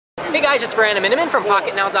Hey guys, it's Brandon Miniman from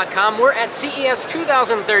PocketNow.com. We're at CES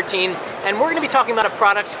 2013, and we're going to be talking about a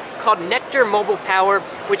product called NectarMobile Power,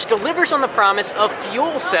 which delivers on the promise of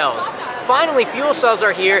fuel cells. Finally, fuel cells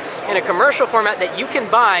are here in a commercial format that you can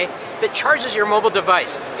buy that charges your mobile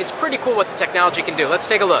device. It's pretty cool what the technology can do. Let's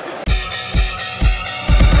take a look.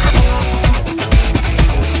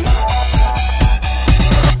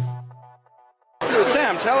 So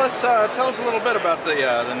Sam, tell us a little bit about the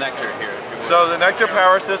Nectar here, if you would. So the Nectar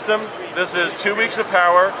Power System, this is 2 weeks of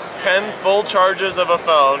power, 10 full charges of a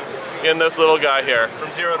phone in this little guy here.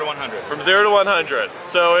 From 0 to 100. From 0 to 100.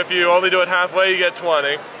 So if you only do it halfway, you get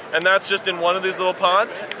 20. And that's just in one of these little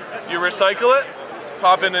pods. You recycle it,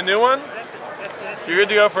 pop in a new one, you're good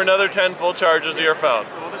to go for another 10 full charges of your phone.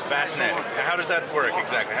 Fascinating. How does that work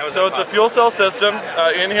exactly? How is So that it's a fuel cell system.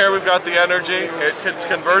 In here we've got the energy. It's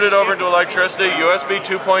converted over into electricity, USB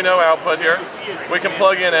 2.0 output here. We can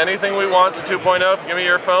plug in anything we want to 2.0. If you give me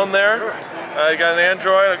your phone there, I got an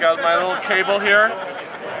Android, I got my little cable here.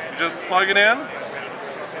 Just plug it in,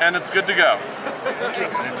 and it's good to go.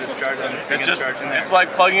 And It's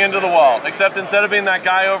like plugging into the wall, except instead of being that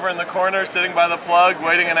guy over in the corner sitting by the plug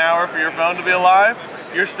waiting an hour for your phone to be alive,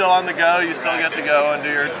 you're still on the go, you still get to go and do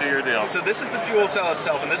your deal. So this is the fuel cell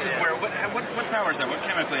itself, and this is where, what powers that? What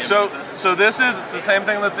chemically? So this is, it's the same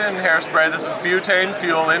thing that's in hairspray. This is butane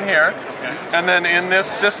fuel in here. Okay. And then in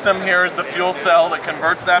this system here is the fuel cell that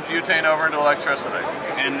converts that butane over into electricity.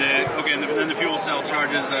 And then the fuel cell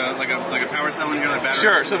charges like a power cell in here, like battery?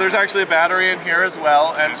 Sure, so there's actually a battery in here as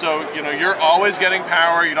well, and so you're always getting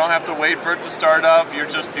power. You don't have to wait for it to start up. You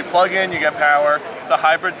plug in, you get power. It's a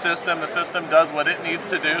hybrid system. The system does what it needs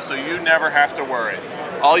to do, so you never have to worry.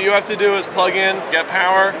 All you have to do is plug in, get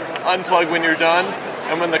power, unplug when you're done,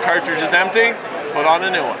 and when the cartridge is empty, put on a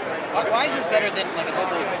new one. Why is this better than like a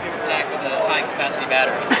mobile pack with a high capacity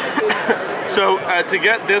battery? So to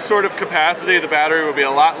get this sort of capacity, the battery would be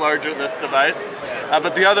a lot larger than this device.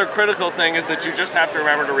 But the other critical thing is that you just have to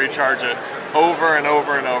remember to recharge it over and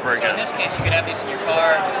over and over again. So in this case, you could have this in your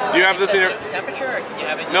car. You have this in your temperature, or can you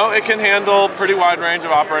have it? No, it can handle pretty wide range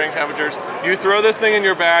of operating temperatures. You throw this thing in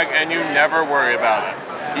your bag and you never worry about it.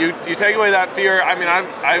 You take away that fear. I mean,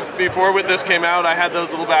 I've before with this came out, I had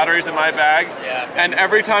those little batteries in my bag, and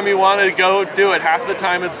every time you wanted to go do it, half the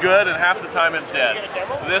time it's good and half the time it's dead.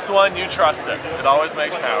 This one, you trust it. It always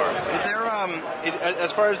makes power. Is there,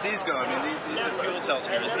 as far as these go, I mean, the fuel cells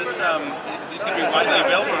here, is this, these going to be widely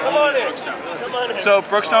available or only Brookstone? So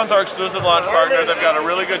Brookstone's our exclusive launch partner. They've got a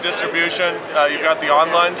really good distribution. You've got the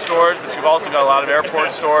online stores, but you've also got a lot of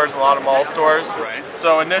airport stores, a lot of mall stores. Right.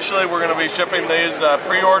 So initially we're going to be shipping these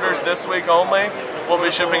pre-orders this week only. We'll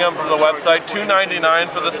be shipping them from the website, $299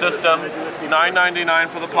 for the system, $999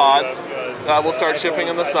 for the pods. We'll start shipping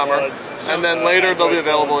in the summer, and then later they'll be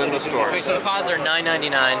available in the stores. Okay, so the pods are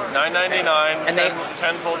 $9.99. $9.99, and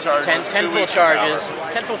 10 full charges. 10 full charges.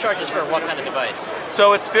 10 full charges for what kind of device?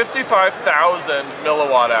 So it's 55,000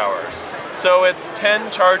 milliwatt hours. So it's 10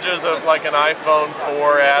 charges of like an iPhone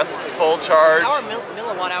 4S full charge. How are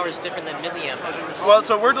milliwatt hours different than milliamp hours? Well,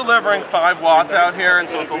 so we're delivering 5 watts out here, and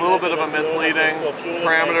so it's a little bit of a misleading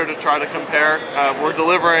parameter to try to compare. We're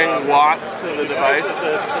delivering watts to the device,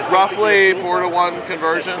 roughly 4-to-1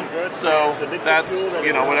 conversion. So that's,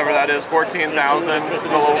 whatever that is, 14,000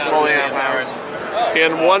 milliamp hours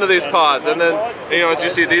in one of these pods. And then, as you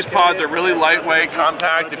see, these pods are really lightweight,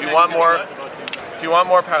 compact. If you want more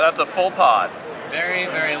power, that's a full pod. Very,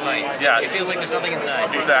 very light. Yeah. It feels like there's nothing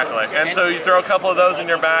inside. Exactly. And so you throw a couple of those in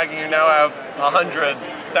your bag and you now have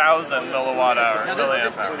 100,000 milliwatt hours.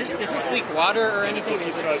 Now, does this leak water or anything?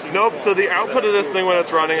 Nope. So the output of this thing when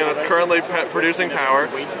it's running and it's currently producing power,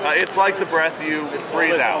 it's like the breath you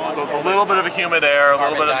breathe out. So it's a little bit of a humid air, a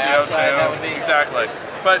little bit of CO2. Exactly.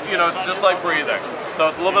 But, it's just like breathing. So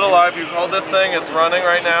it's a little bit alive. You hold this thing, it's running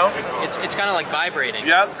right now. It's kind of like vibrating.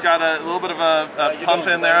 Yeah, it's got a little bit of a pump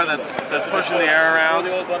in there that's pushing the air around.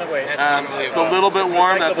 It's a little bit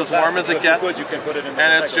warm, that's as warm as it gets,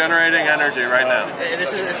 and it's generating energy right now.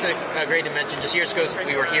 This is a great dimension. Just years ago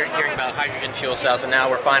we were hearing about hydrogen fuel cells, and now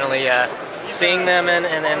we're finally seeing them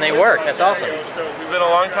and they work. That's awesome. It's been a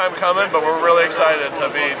long time coming, but we're really excited to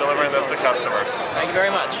be delivering this to customers. Thank you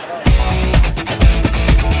very much.